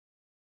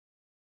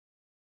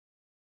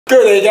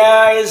Good day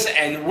guys,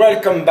 and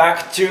welcome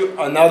back to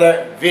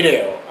another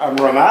video. I'm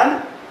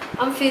Roman.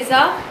 I'm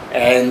Fiza.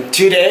 And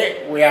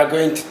today we are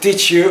going to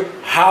teach you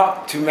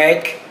how to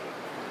make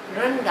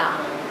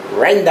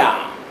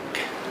Rendang.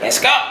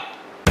 Let's go!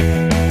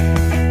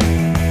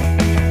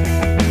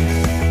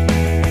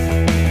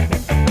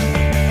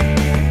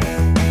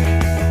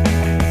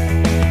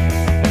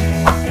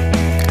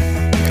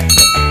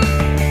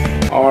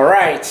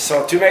 Alright,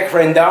 so to make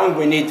rendang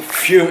we need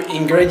few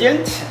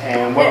ingredients,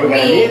 and what we're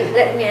gonna need.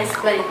 Let me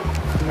explain.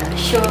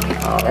 Show me.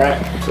 Alright,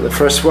 so the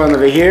first one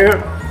over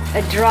here.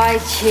 A dry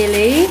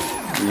chili.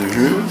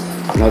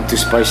 Not too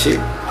spicy.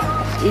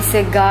 It's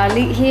a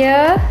garlic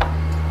here.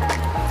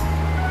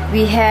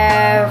 We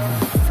have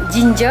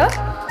ginger.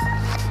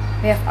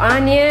 We have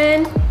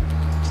onion.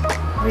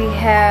 We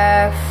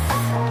have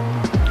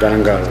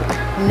Galangal.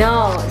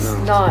 No, it's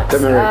not.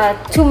 Turmeric.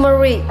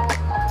 Turmeric.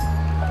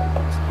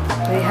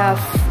 We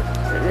have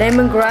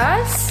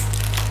lemongrass,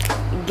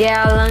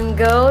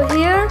 galangal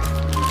here.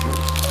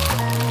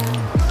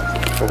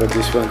 Forgot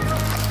this one.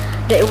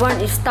 That one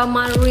is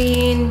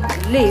tamarind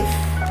leaf.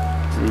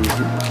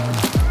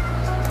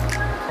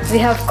 We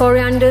have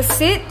coriander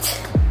seed.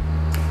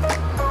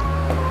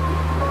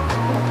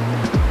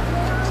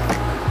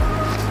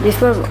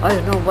 This one, I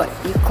don't know what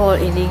you call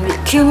in English.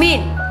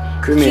 Cumin.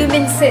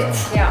 Cumin seed.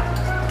 Yeah.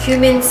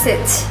 Cumin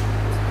seed.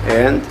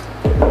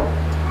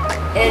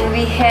 And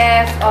we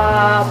have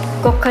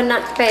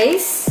coconut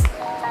paste.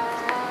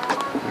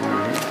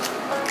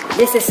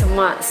 This is a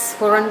must.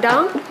 For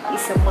rendang,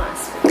 it's a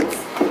must.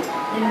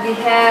 And we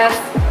have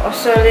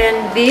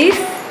Australian beef.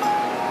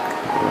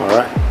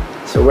 Alright,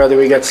 so where do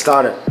we get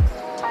started?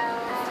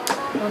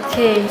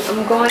 Okay,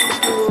 I'm going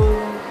to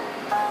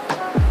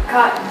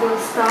cut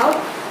those stuff.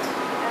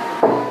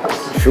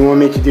 If you want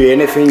me to do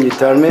anything, you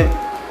tell me.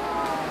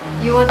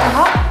 You want to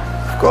help?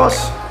 Of course.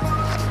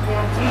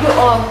 Yeah, you do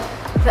all.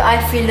 So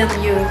I film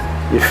you.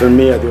 You film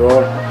me, I do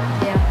all.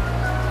 Yeah.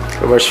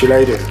 So what should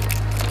I do?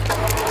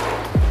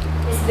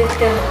 It's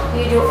better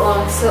you do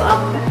all. So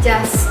I'm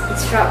just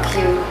instruct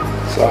you.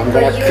 So I'm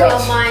gonna you cut.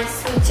 are my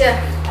sous chef.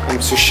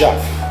 I'm sous chef.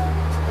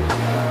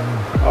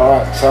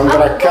 Alright, so I'm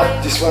gonna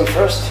cut this one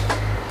first.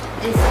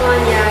 This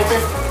one, yeah,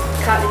 just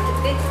cut a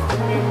little bit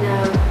and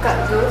then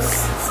cut those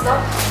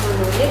stuff. No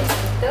need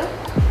later.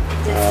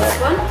 Just this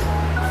one.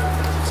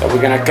 So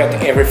we're gonna cut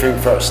everything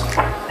first.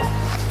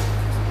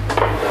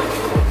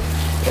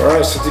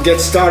 Alright, so to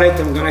get started,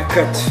 I'm gonna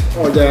cut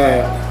all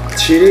the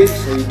chili.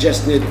 So you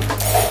just need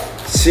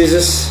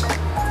scissors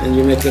and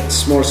you make it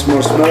small. Just cut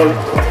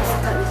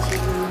the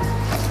chili.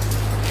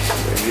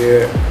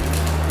 Here.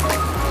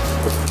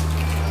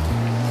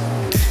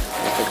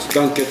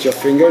 Don't cut your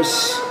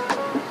fingers.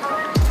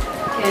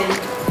 Okay,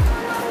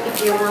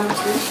 if you want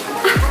to.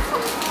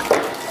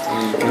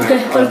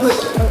 Okay,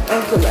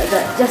 I'll put like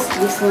that. Just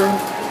this one.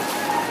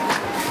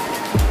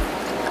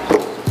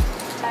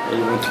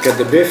 You want to cut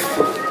the beef?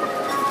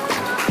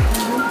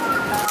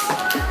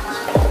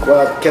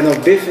 What kind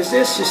of beef is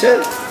this, you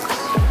said?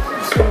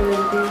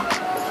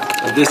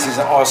 This is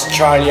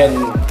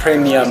Australian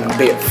premium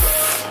beef.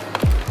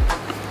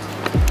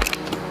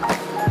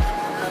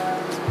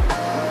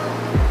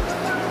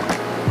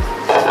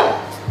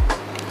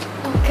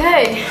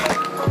 Okay.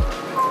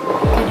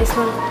 Okay, this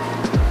one.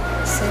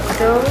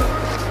 Settle.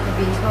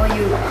 Maybe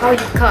how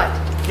you cut?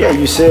 Yeah,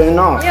 you say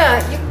enough.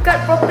 Yeah, you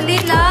cut properly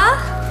lah.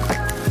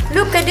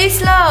 Look at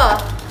this lah.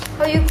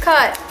 How you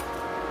cut?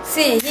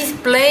 See, he's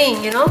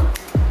playing, you know.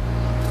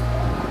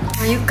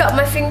 When you cut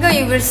my finger,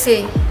 you will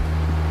see.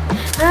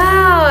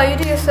 Ah, you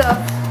do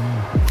yourself.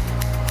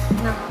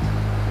 No.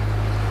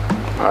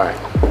 Alright.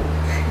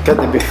 Cut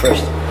the beef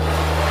first.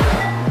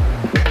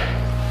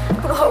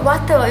 Put hot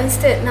water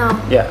instead now.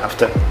 Yeah,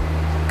 after.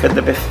 Cut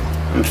the beef.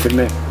 I'm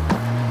filming.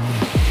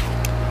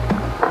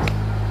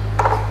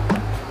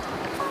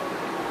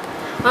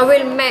 I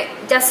will make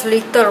just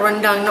little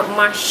rendang, not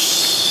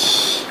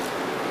much.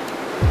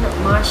 Not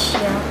much,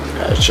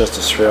 yeah. It's just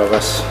the three of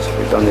us, so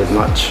we don't need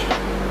much.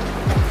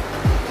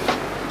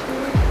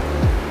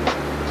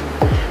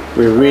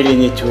 We really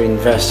need to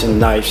invest in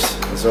knives,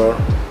 so.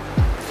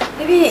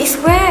 Maybe it's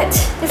wet.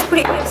 Just put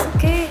it wet. It's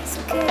okay. It's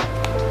okay.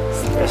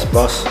 Yes,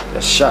 boss.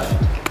 Yes, chef.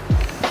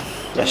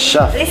 Yes,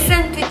 chef.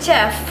 Listen to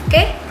chef,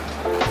 okay?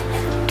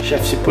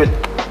 Chef, she put.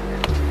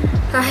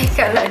 I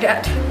can't like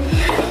that.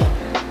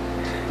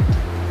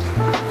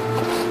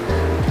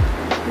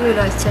 You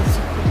like chef she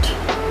put.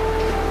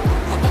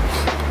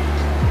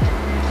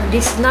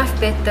 This knife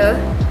better.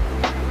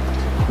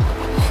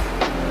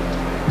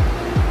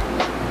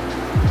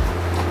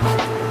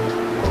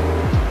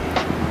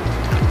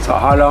 So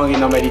how long it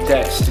normally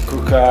takes to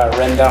cook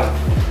rendang?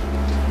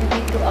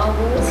 Maybe 2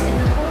 hours and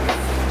a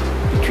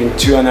half. Between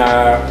 2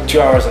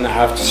 hours and a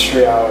half to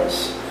 3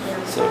 hours.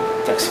 Yeah. So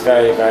it takes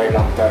very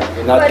long time.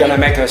 You're not gonna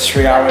make a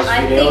 3 hours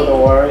video,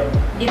 don't worry.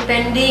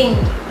 Depending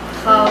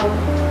how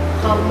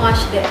much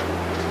that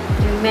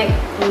you make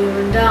for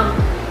rendang.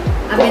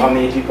 For how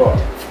many people?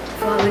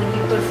 For how many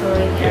people,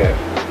 sorry.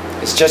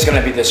 Yeah. It's just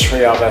gonna be the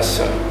three of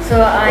us.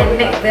 So I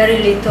make very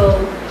little,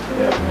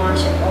 not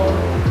much at all.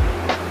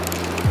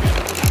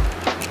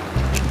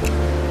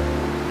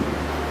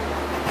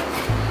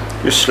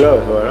 You slow,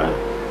 alright?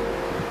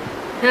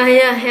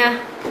 Yeah.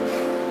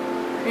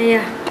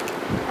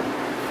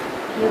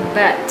 You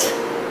bet.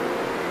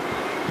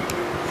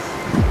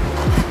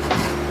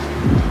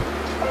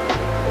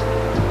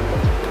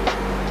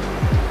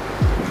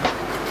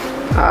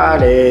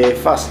 Allez,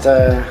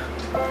 faster.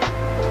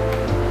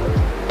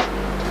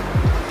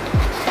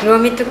 You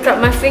want me to cut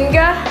my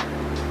finger?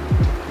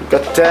 You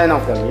got 10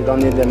 of them, you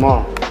don't need them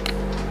all.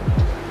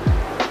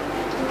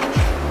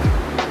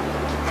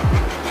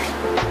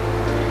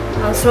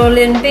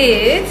 Sirloin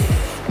beef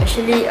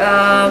actually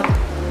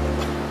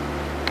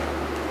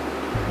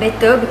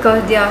better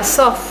because they are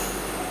soft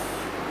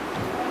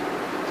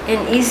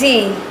and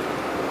easy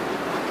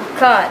to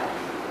cut.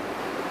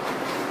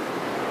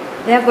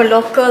 They have a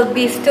local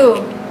beef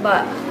too,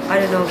 but I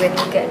don't know where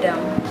to get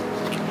them.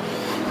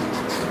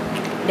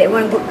 That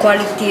one good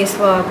quality as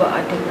well, but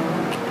I don't know.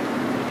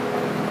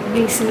 I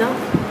think it's enough?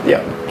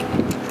 Yeah.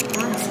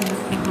 It's enough.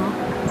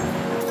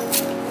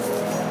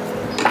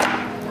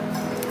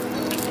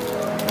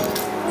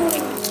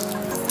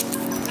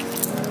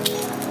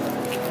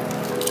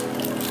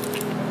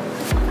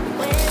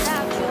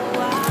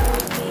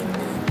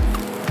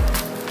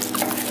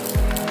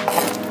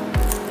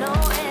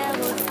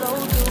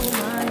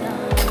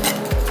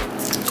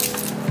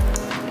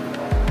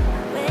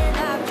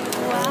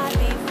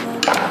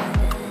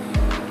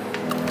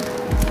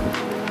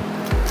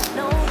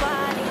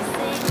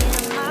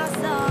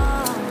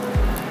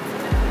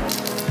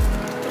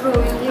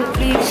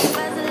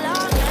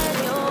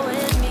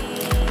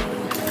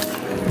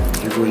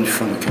 You go in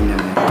front of the camera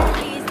now.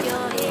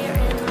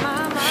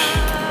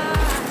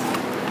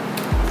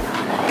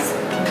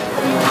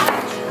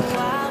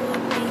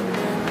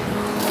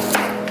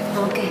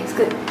 Okay, it's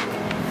good.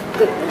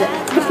 Good.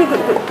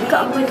 Buka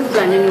apa itu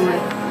pelan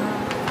anyway.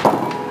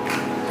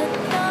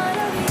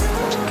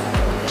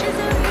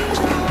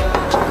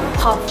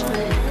 Half.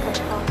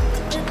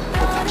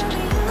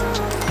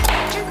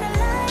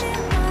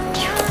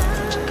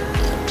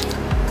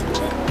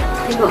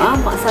 Tengok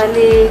Mak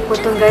Saleh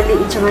potong garlic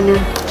macam mana.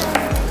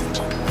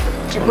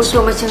 Dia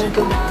potong macam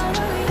tu.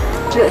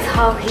 Look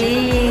how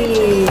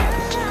he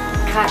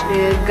cut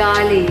the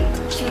garlic.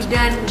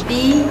 Shouldn't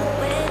be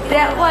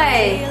that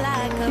way.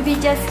 Should be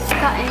just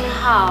cut in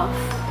half.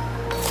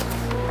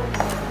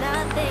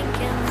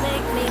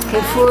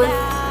 Careful.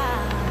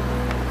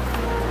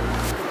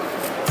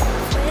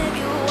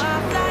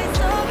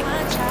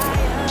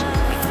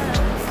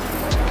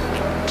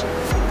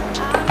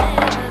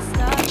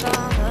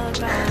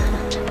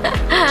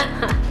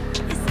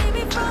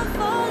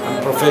 I'm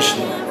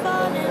professional.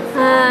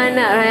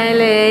 Not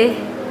really.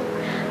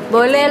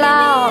 Boleh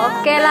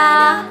lah, okey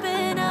lah.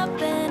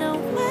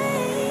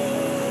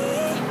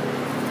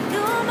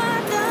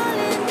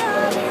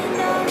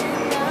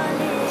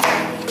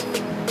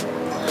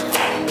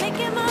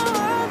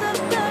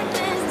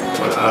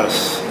 What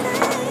else?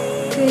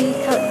 Okay,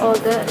 cut all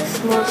that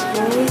small.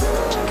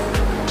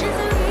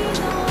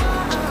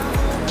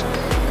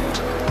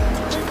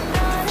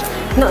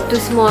 Not too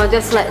small,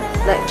 just like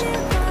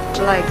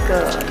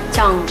a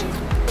chunk.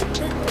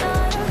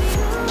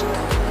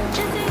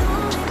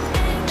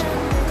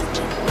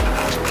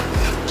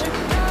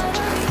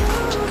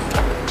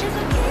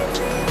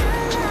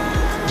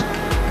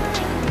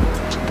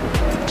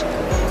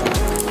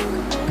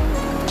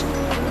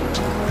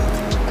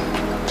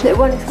 That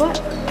one is what?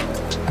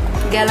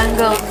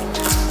 Galangal.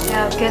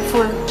 Yeah,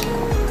 careful.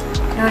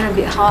 That one a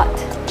bit hot.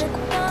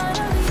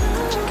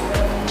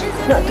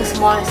 Not too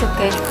small, it's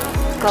okay.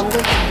 I'm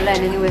going to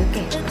blend anyway.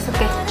 Okay, it's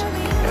okay.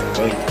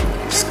 Wait,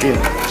 skin.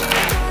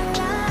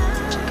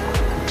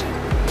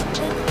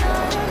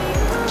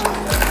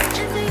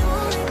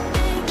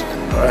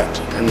 Alright,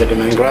 and the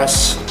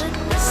lemongrass.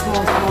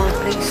 Small,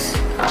 please.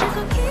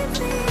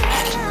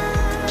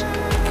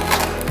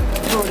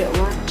 Throw that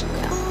one.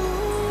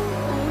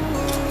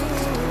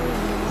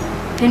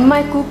 In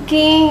my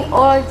cooking,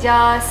 all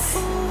just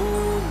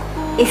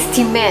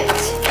estimate.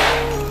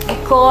 We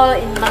call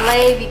in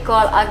Malay, we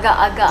call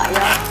agak-agak,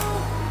 yeah.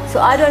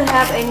 So I don't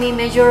have any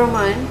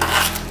measurement.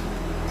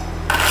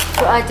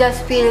 So I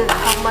just feel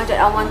how much that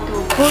I want to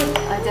put,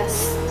 I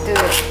just do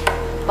it.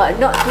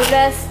 But not too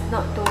less,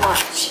 not too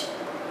much.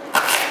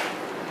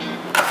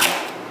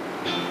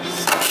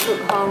 So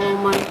look how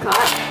Roman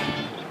cut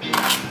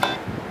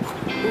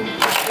into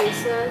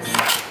pieces.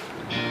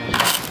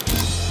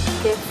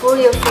 Careful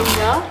your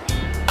finger.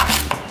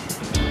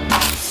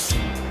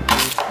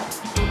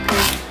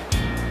 Okay,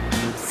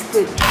 it's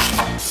good.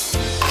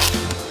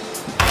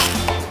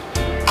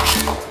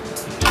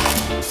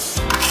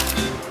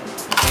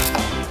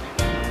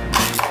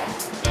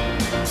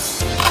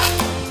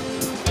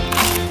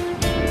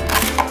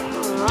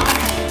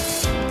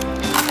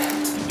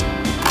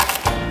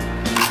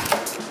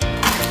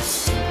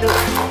 Look,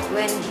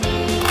 when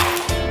he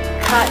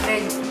cut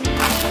the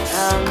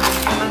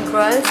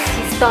lemongrass,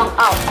 his tongue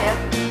out, yeah?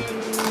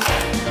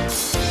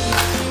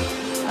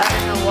 I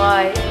don't know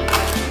why.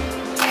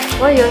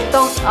 Why your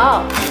tongue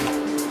out?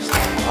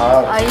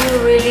 Are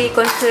you really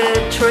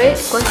concentrate?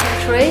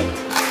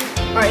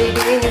 What are you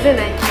doing, isn't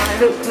it?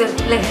 Look, look,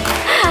 look.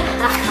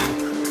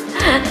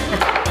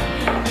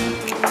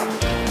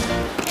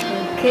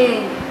 Okay,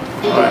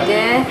 put it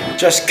there.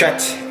 Just cut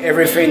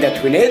everything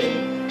that we need.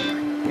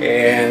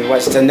 And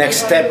what's the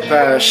next step,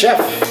 chef?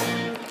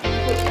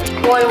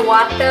 Boil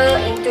water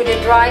into the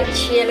dry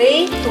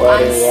chili to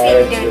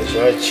unseat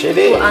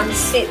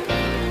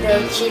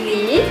the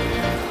chili.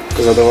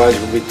 Because otherwise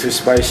it will be too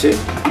spicy. Yeah,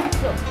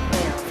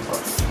 of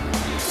course.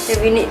 Then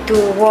we need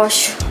to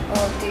wash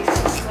all this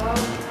as well.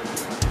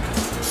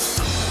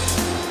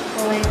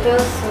 Later,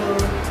 so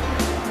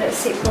let's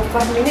sit for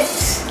 5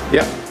 minutes.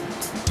 Yeah.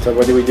 So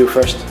what do we do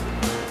first?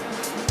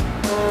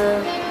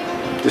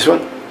 This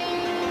one?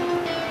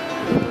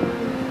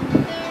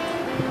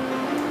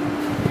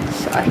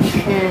 So I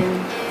can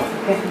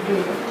do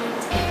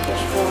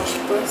wash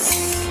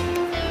first.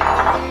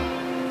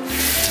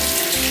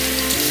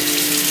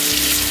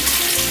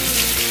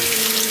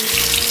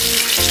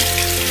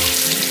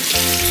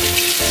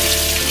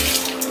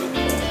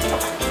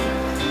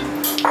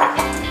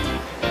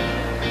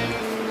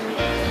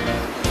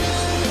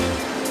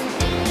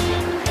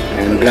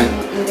 And blend.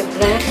 In the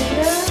blender.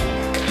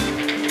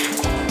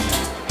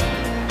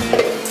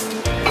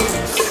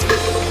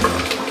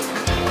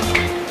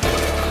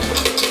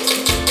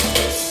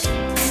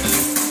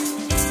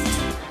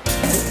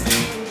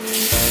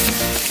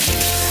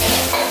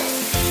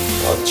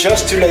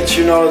 Just to let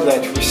you know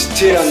that we're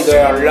still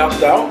under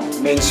lockdown,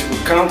 means we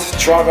can't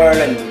travel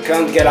and we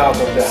can't get out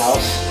of the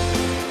house.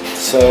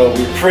 So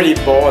we're pretty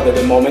bored at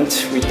the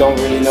moment. We don't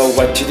really know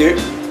what to do.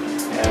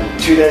 And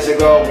 2 days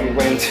ago we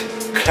went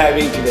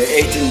climbing to the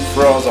 18th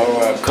floor of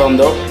our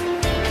condo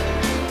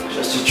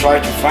just to try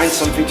to find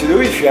something to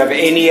do. If you have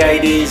any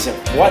ideas of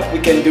what we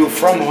can do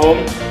from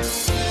home,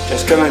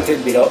 just comment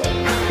it below.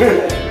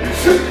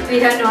 We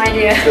have no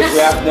idea. Because we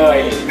have no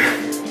idea.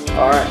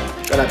 Alright,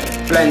 gonna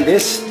blend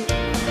this.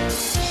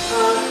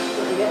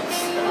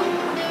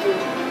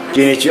 Do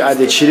you need to add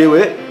the chili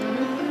with it?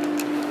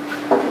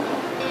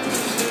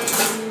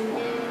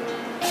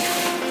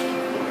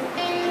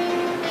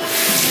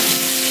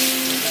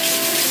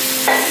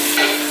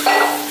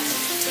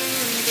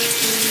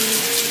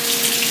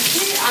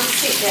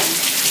 Unseat them.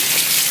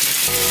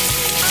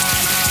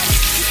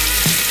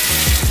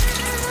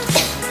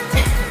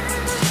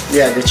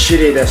 Yeah, the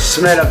chili, the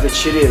smell of the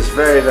chili is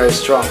very, very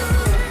strong.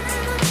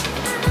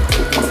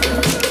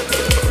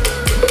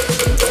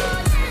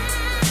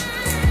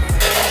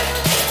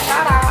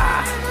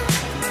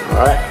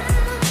 Alright.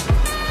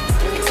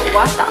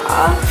 Water.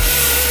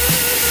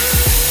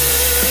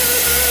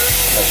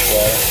 Much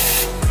water.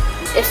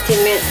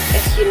 Estimate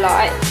as you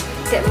like.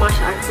 That much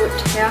I put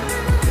here.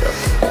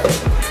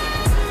 Yep.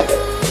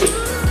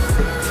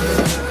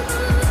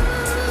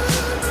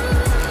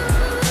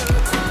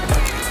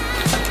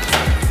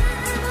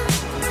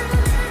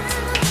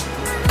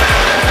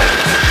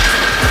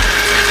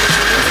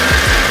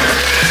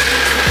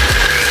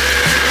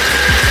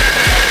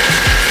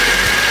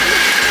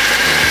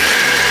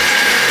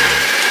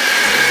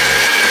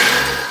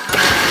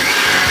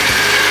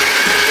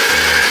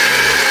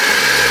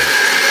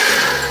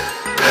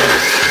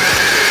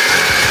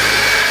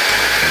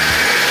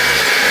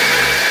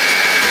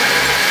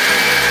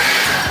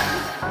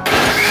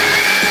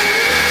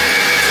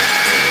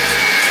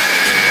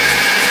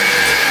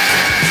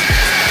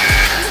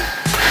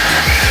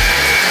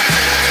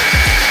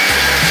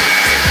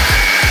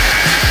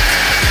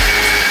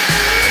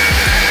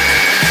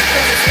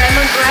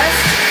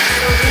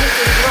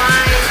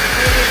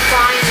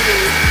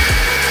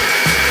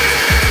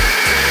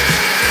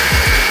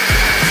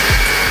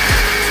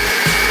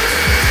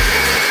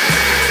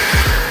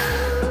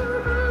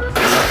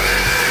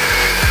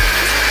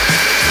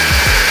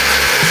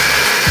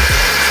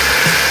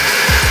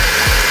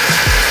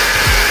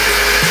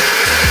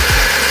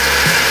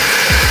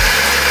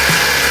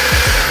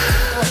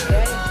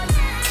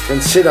 You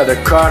can see that the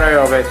color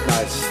of it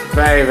now is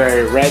very,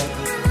 very red.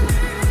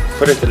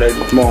 Put it a little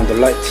bit more on the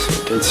light so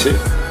you can see.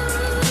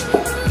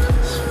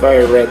 It's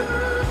very red.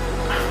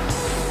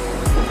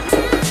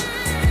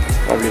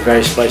 Probably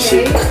very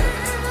spicy. Okay.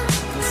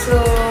 So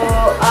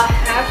I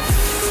have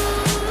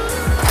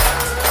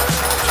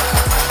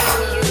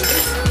for you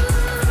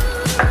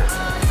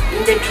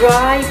in the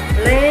dry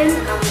blend.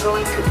 I'm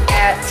going to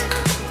add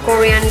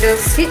coriander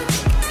seed.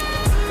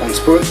 1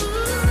 spoon.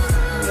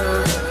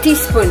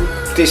 Teaspoon.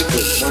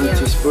 Teaspoon. 1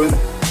 teaspoon.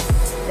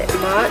 That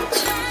much.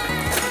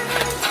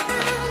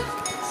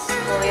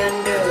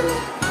 Coriander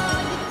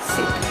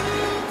seed.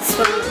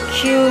 Some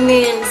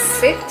cumin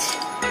seed.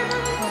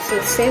 Also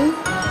same.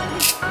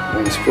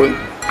 1 spoon.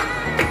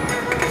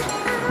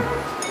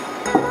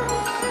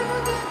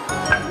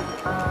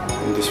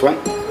 And this one.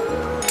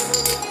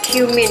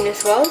 Cumin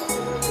as well.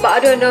 But I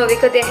don't know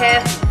because they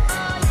have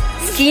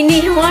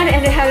skinny one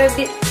and they have a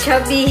bit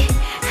chubby,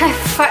 have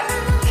fat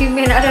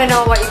cumin. I don't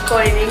know what you call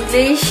it in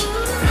English.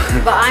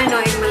 But I know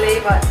in Malay,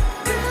 but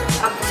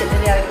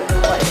unfortunately I don't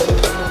know what it is in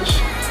English.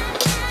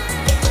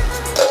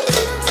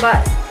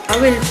 But I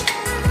will,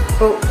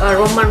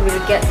 Roman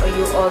will get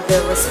you all the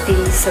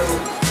recipes, so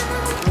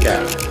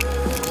Yeah.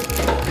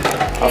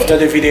 After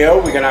the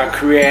video, we're gonna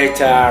create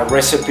a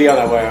recipe on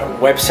our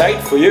website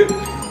for you,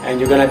 and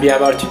you're gonna be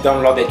able to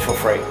download it for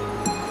free.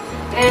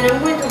 And I'm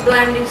going to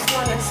blend this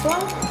one as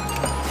well.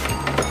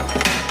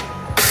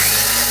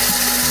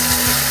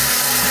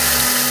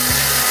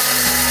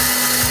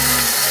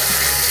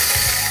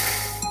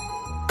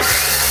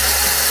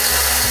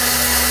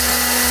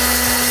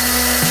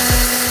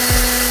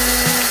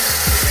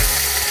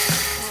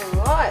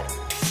 Alright,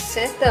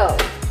 settle.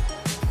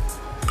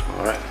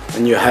 Alright,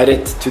 and you add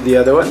it to the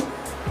other one?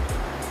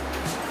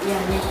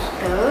 Yeah,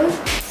 later.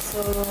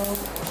 So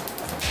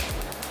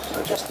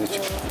I just need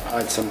to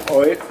add some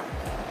oil.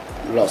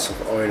 Lots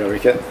of oil, I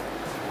reckon.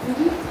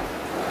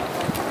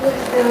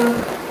 with the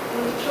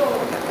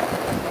control.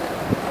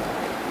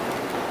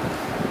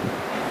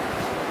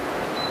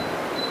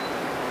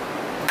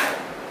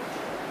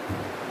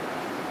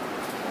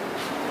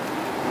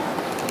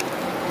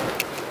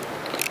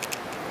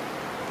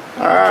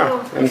 Ah,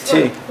 Oh,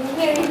 empty.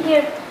 In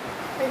here.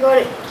 I got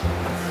it.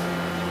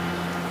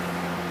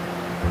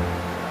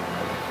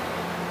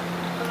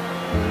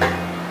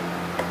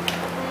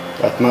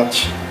 That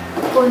much.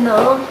 For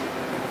now.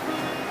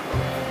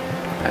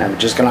 I'm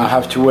just gonna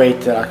have to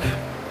wait like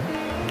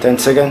 10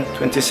 seconds,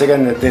 20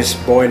 seconds, let this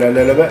boil a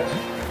little bit.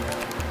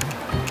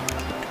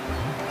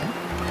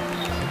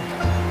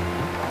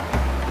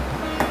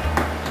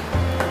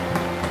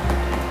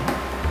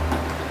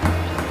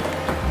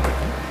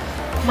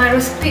 My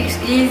recipe is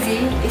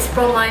easy. It's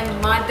from my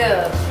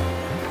mother.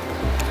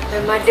 My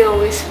mother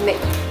always make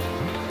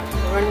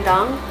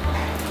rendang.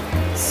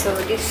 So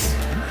this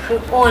her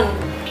own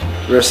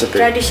Recipe.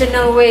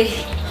 traditional way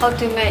how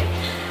to make.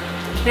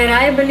 And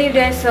I believe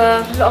there's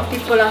a lot of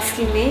people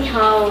asking me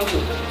how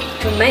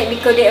to make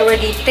because they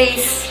already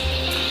taste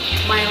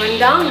my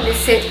rendang. They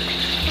said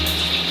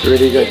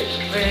Really good.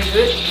 very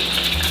good.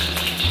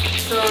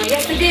 So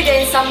yesterday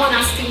there's someone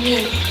asking me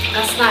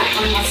last night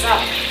on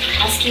WhatsApp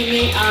asking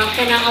me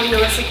can I have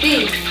your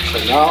recipe? So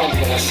now I'm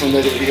gonna send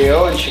her the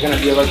video and she's gonna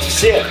be able to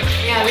see it.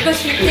 Yeah,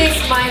 because she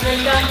tasted my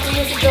rendang 2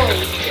 years ago.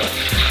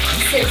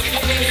 She said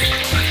it is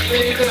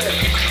very good.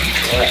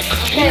 Alright.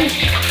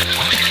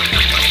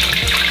 Okay.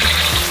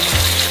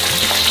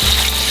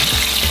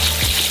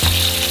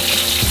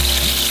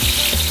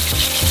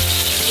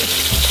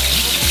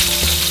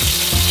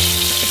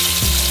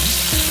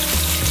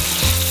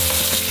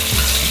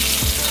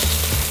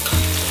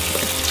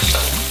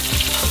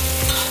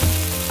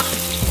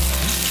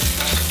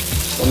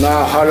 So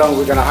now how long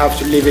we're gonna have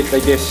to leave it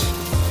like this?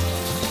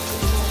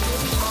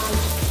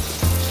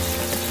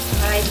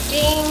 I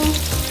think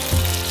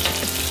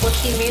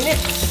 40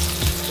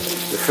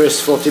 minutes. The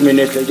first 40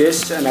 minutes like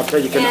this, and after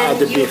you can add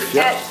the beef.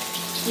 Yeah.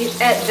 You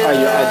add the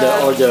You add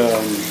all the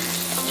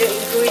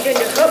ingredient,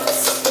 the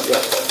herbs.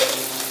 yeah,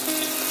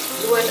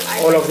 You want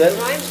all of them?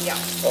 Right? Yeah.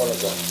 all of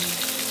them.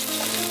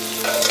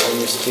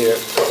 And you stir.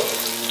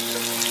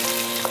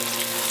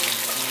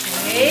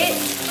 Wait.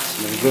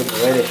 Very good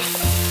already.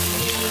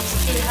 We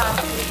still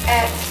have to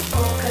add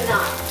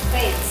coconut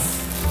paste.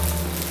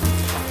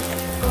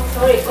 Oh,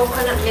 sorry,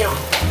 coconut milk.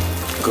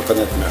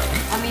 Coconut milk.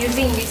 I'm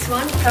using this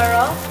one,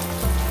 Cara.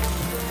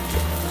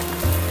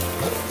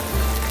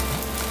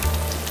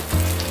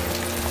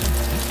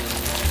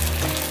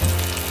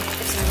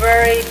 It's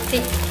very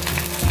thick.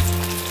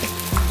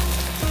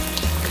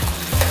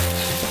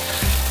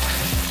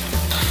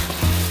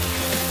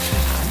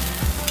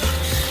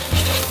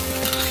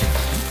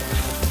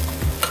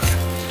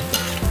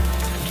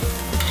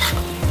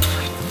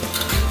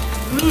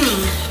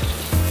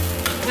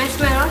 Nice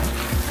smell,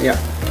 huh? Yeah.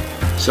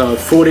 So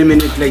 40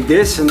 minutes like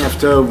this, and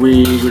after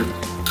we will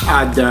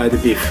add the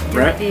beef,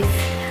 right? Beef.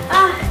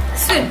 Ah,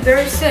 soon,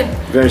 very soon.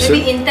 Very soon?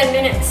 Maybe in 10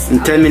 minutes. In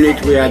 10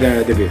 minutes we add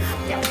the beef.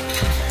 Yeah.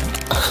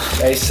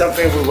 There is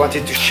something we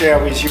wanted to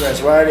share with you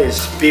as well.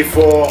 Is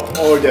before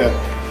all the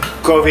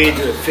COVID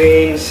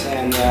things,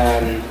 and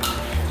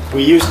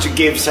we used to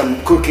give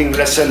some cooking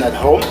lesson at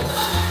home.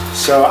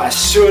 So as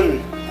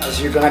soon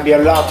as you're gonna be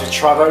allowed to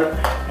travel,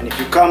 and if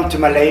you come to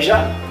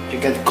Malaysia, you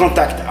can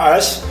contact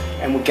us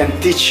and we can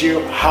teach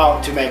you how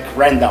to make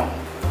rendang.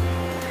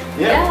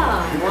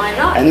 Yeah, why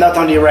not? And not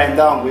only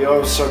rendang, we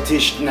also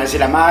teach nasi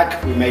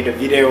lemak. We made a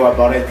video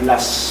about it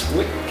last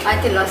week. I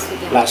think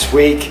last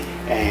week.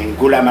 And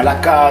gula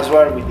melaka as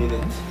well, we did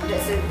it.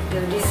 That's the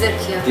dessert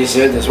here.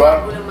 Dessert as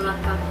well. Gula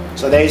Melaka.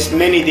 So there is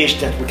many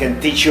dishes that we can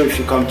teach you if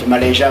you come to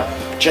Malaysia.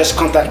 Just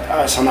contact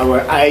us on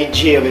our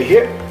IG over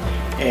here,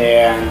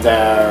 and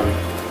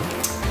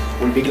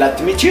we'll be glad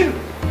to meet you.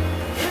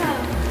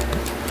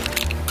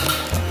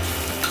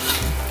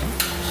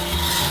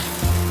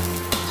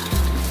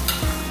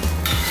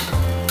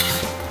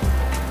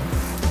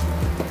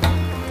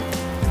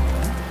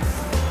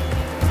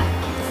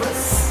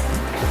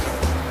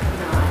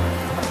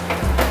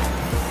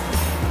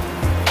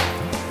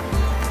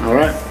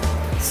 Alright,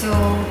 So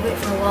wait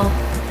for a while.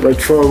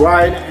 wait for a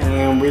while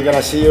and we're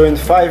gonna see you in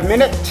 5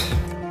 minutes.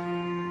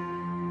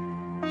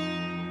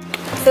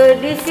 So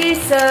this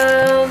is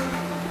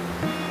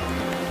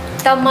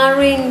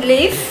tamarind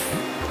leaf.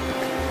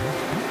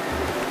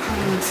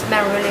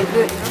 Smell really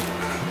good. No?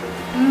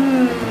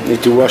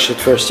 Need to wash it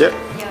first, yeah?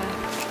 Yeah.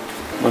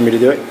 Want me to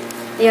do it?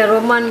 Yeah,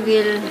 Roman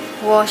will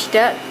wash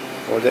that.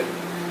 Hold it.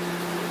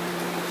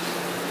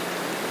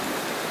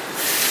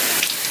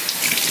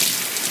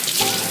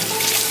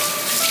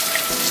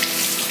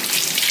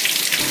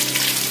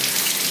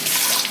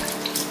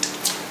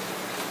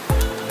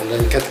 And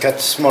then cut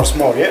small,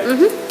 yeah?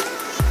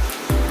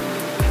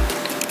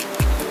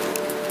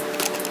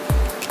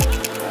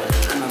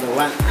 Another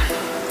one.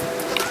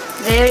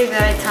 Very,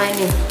 very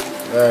tiny.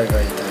 Very,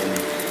 very tiny.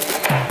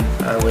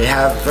 We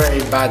have very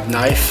bad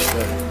knife. So.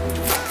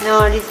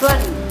 No, this one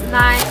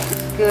nice,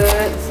 good,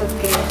 it's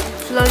okay.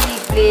 Slowly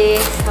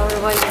please,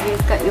 otherwise you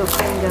will cut your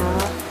finger.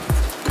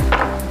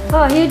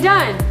 Oh, you're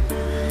done.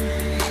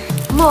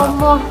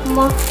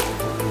 More.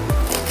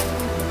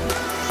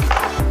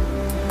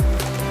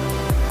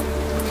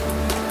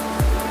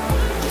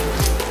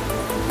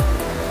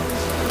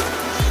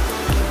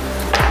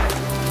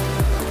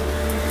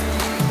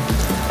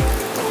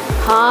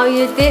 How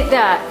you did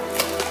that?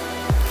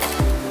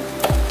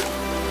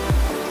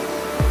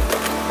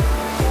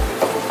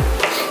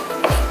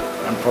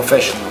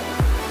 Professional.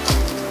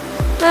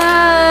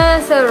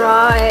 That's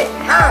alright.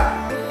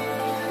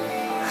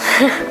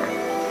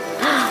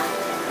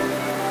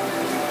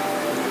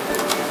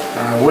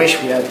 I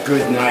wish we had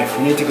good knife.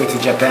 We need to go to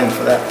Japan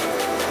for that.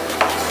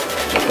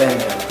 Japan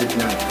has good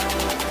knife.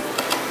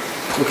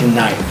 Cooking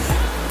knife.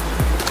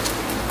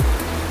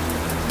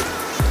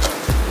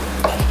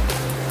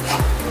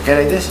 Okay,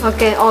 like this?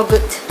 Okay, all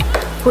good.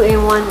 Put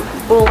in one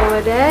bowl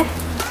over there.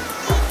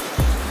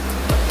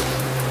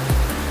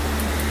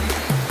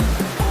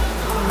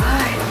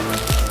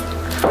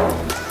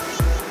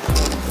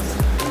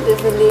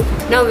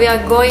 Now we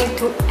are going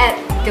to add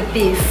the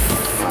beef.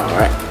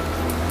 Alright,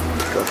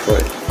 go for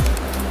it.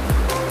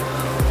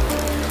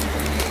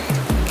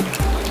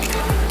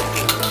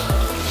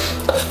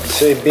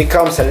 So it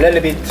becomes a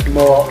little bit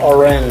more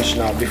orange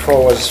now.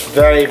 Before it was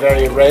very,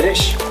 very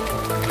reddish.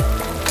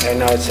 And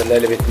now it's a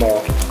little bit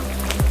more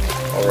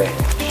orange.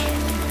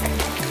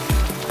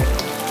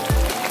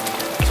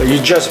 So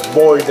you just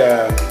boil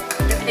the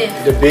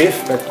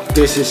beef, but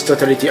this is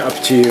totally up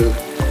to you.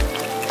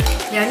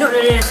 Yeah, not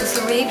really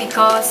necessary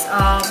because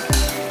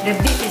the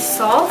beef is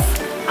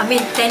soft,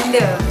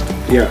 tender.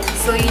 Yeah.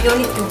 So you don't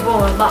need to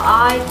boil, but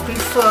I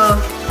prefer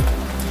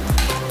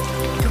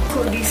to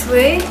cook this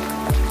way.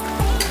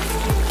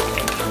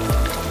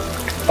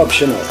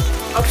 Optional.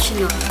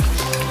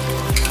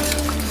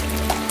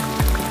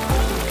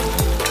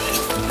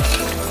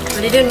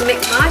 But I didn't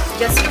make much,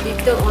 just a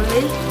little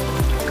only.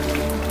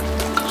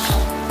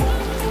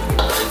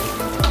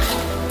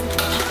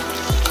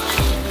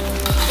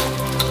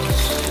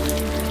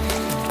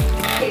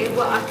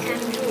 What I can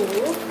do,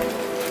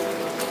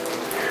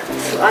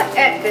 so I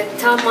add the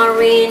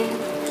tamarind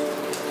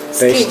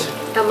skin. Paste.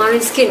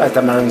 Tamarind skin.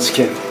 Tamarind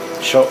skin.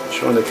 Show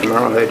on the camera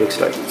how it looks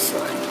like. This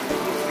one.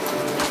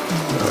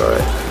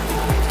 Alright.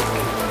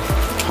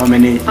 How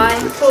many? I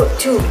put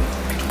 2.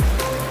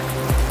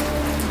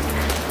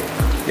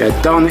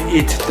 Yeah, don't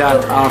eat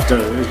that after.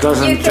 It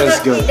doesn't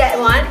taste good. You cannot eat that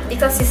one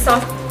because it's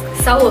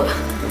sour.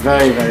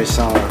 Very, very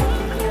sour.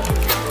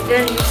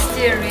 Then you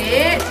stir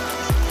it.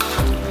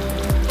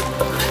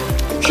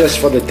 Just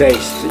for the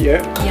taste,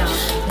 yeah? Yeah.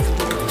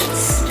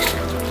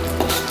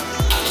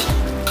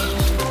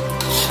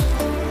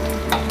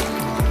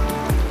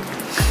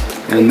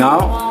 And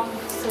now?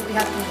 So we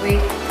have to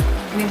wait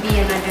maybe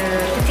another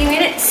 30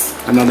 minutes.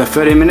 Another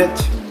 30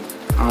 minutes.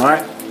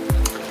 Alright.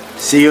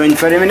 See you in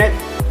 30 minutes.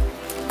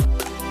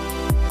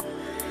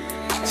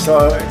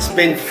 So it's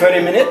been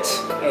 30 minutes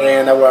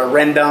and our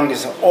rendang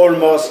is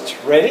almost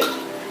ready.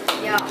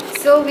 Yeah.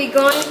 So we're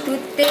going to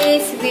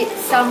taste with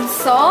some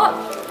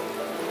salt.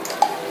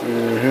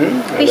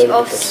 Pinch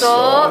of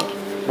salt.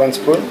 1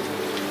 spoon.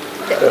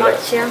 That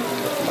much, yeah.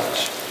 That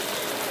much.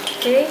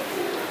 Okay.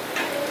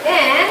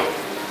 And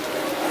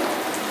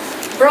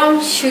palm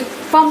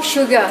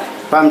sugar.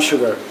 Palm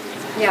sugar.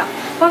 Yeah.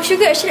 Palm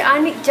sugar actually I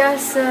need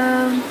just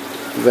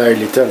Very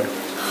little.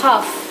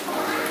 half.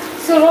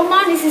 So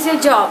Roman, this is your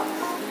job.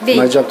 Big.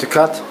 My job to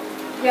cut.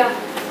 Yeah.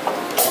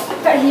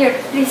 Cut here,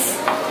 please.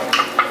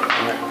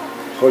 Right.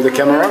 Hold the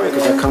camera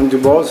because I can't do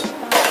balls.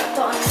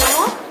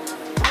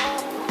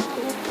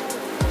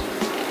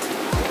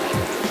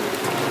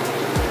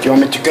 Do you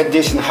want me to cut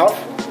this in half?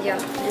 Yeah.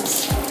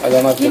 This. I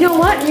don't have to. You know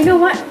what?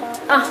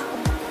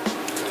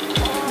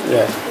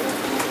 Yeah.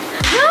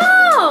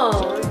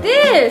 No!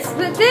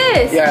 With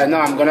this. Yeah, no,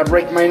 I'm gonna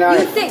break my You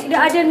knife. take the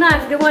other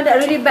knife, the one that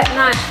really bad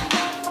knife.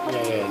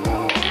 Yeah,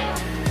 no.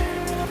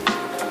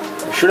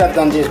 I should have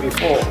done this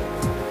before.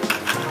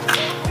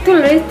 Too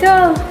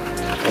little.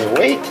 Hey,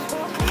 wait.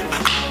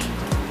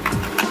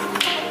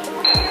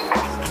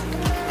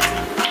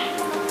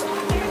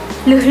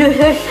 Look.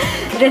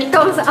 The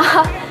tongues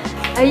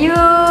are you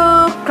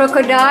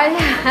crocodile?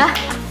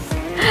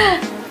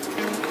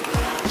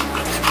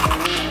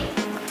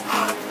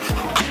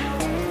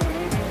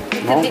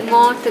 No? A bit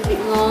more.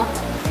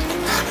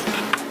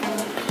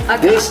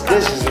 Okay. This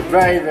is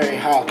very, very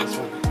hard, this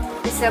one.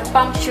 It's a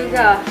palm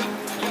sugar.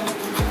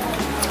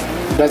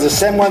 That's the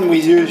same one we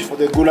use for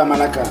the gula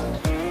melaka.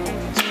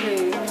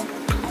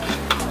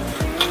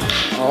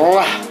 Oh.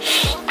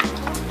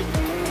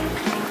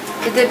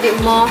 A little bit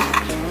more.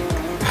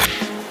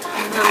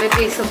 No,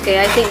 maybe it's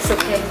okay. I think it's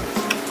okay.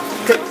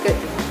 Good, good.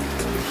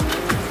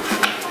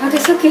 Oh,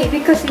 that's okay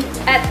because it's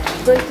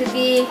going to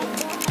be.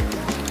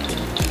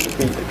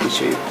 Let me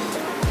show you.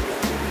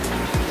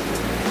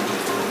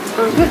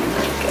 Oh, good.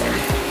 Okay.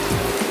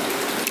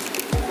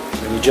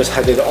 And you just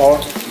had it all.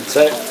 That's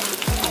it.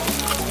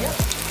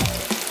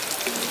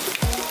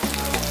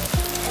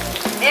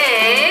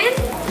 And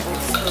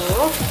also,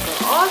 of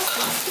course,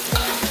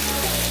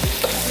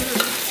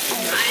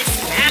 nice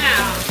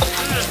smell.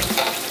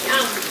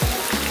 Yum.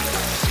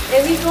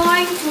 And we're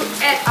going to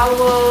add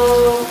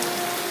our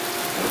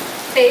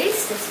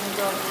paste.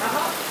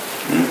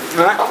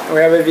 We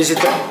have a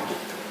visitor.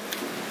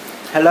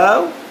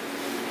 Hello?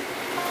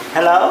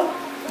 Hello?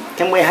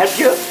 Can we help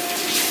you?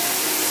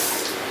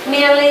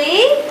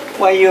 Millie?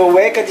 Why are you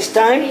awake at this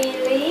time?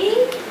 Millie?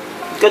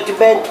 Go to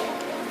bed.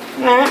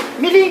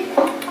 Millie?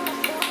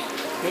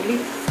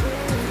 Millie?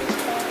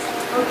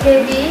 Okay,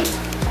 B.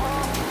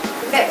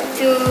 Back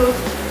to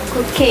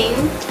cooking.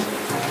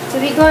 So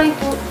we're going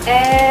to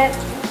add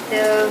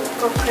the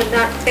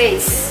coconut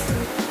paste.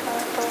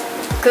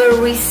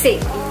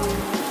 Kerisik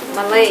in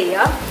Malay,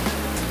 yeah?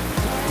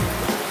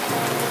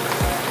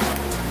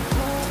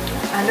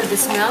 I love the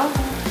smell.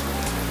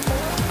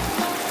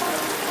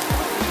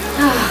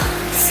 Ah,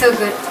 so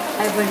good.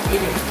 I will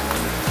eat it.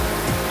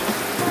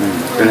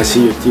 Can I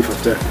see your teeth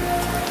after?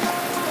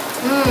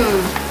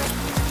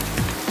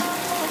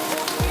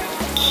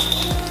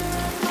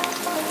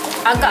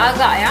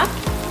 Agak-agak, ya?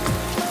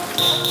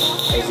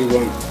 As you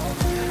want.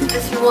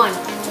 As you want.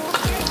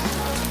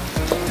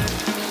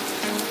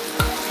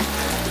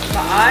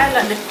 But I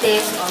like the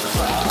taste of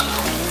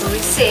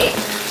kerisik.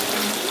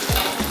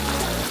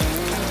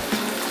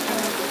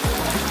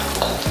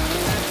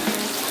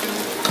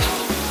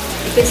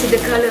 You can see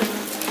the color.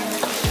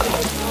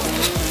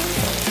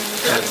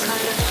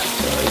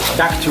 It's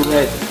back to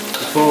red.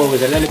 Before it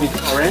was a little bit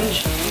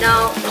orange.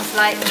 Now it's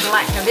like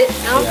black a bit,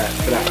 no? Yeah,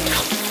 black.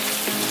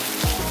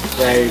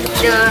 Very,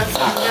 very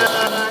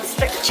The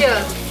structure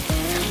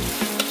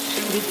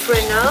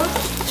different now.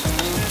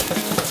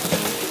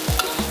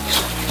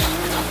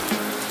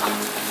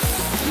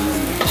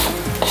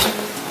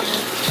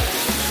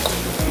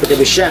 Look at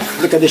the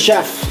chef. Look at the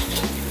chef.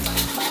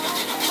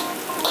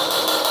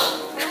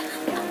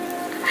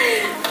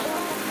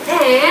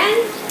 And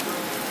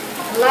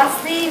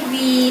lastly,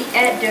 we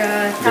add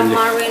the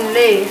tamarind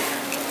leaf.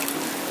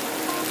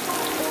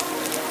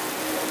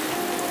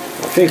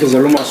 I think it's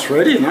almost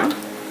ready, no?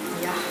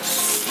 Yeah.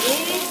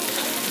 See?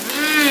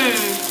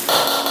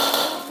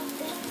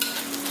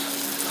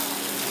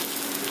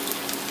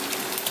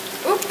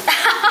 Oop.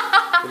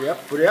 Put it up,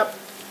 put it up.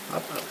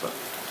 Up, up, up.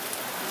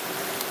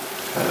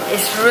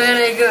 It's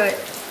really good.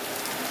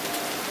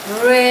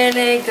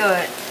 Really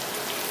good.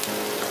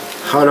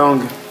 How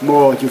long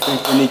more do you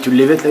think we need to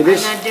leave it like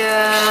this?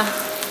 Another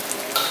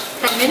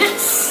 10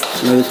 minutes.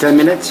 Another 10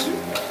 minutes?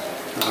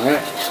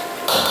 Alright.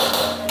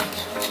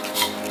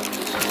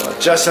 So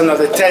just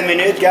another 10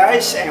 minutes,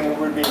 guys, and we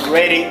will be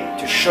ready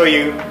to show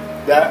you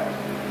the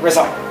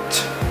result.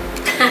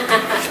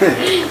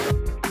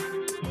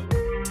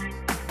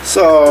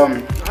 So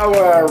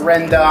our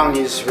rendang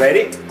is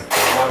ready.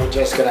 Now we're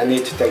just gonna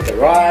need to take the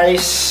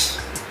rice.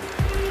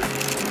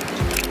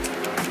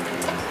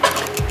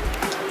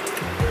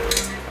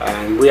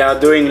 And we are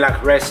doing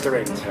like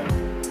restaurant.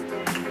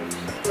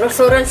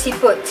 Restaurant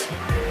seafood.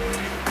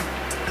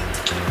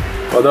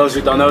 For those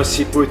who don't know,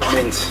 siput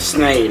means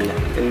snail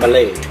in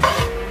Malay.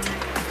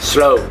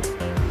 Slow,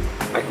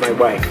 like my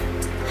wife.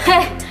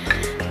 Hey,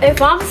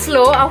 if I'm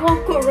slow, I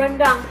won't cook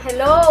rendang.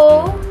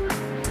 Hello?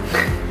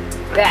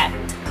 That.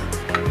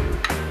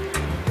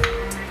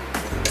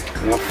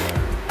 Enough.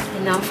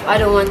 Enough. I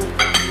don't want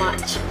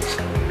much.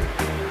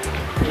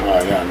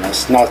 Oh yeah,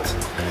 that's not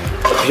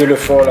a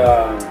beautiful...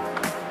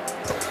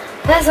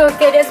 That's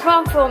okay. There's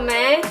one for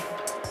me.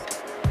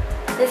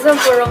 There's one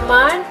for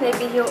Roman.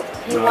 Maybe he no,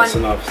 wants. it's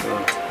enough, it's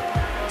enough.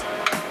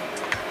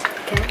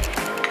 Okay.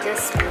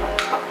 Just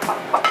pop,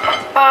 pop, pop, pop,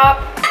 pop, pop.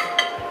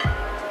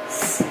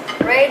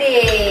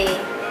 Ready.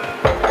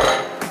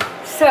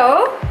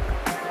 So.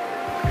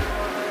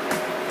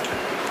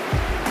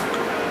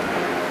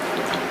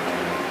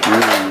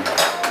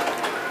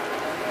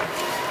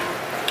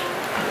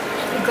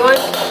 We're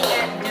going to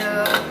add the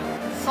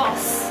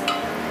sauce.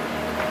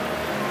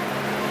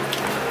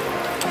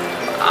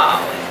 Oh.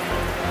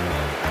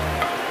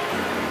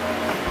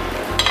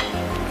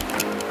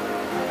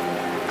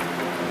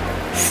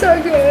 So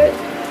good.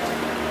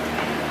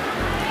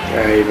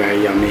 Very, very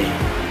yummy.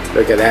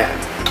 Look at that.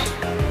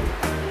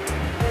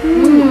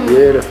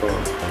 Beautiful.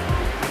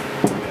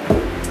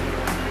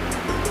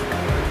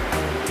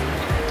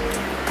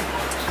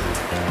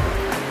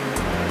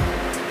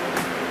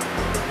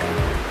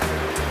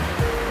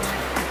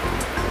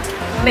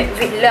 Made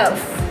with love.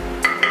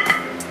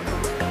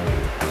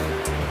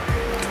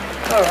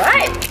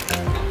 Alright.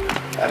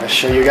 I'll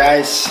show you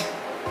guys.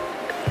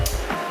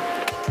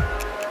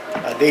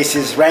 This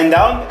is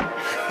Rendang.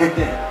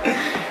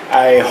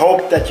 I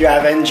hope that you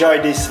have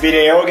enjoyed this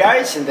video,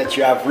 guys, and that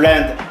you have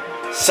learned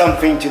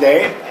something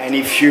today. And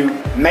if you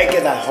make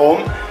it at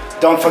home,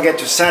 don't forget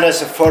to send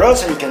us a photo,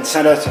 so you can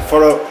send us a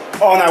photo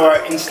on our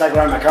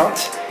Instagram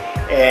account.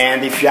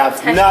 And if you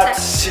have not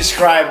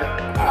subscribed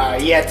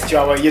yet to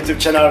our YouTube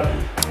channel,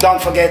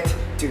 don't forget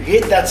to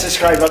hit that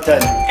subscribe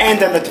button and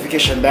the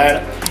notification bell,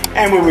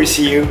 and we will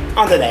see you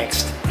on the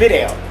next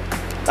video.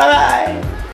 Bye bye!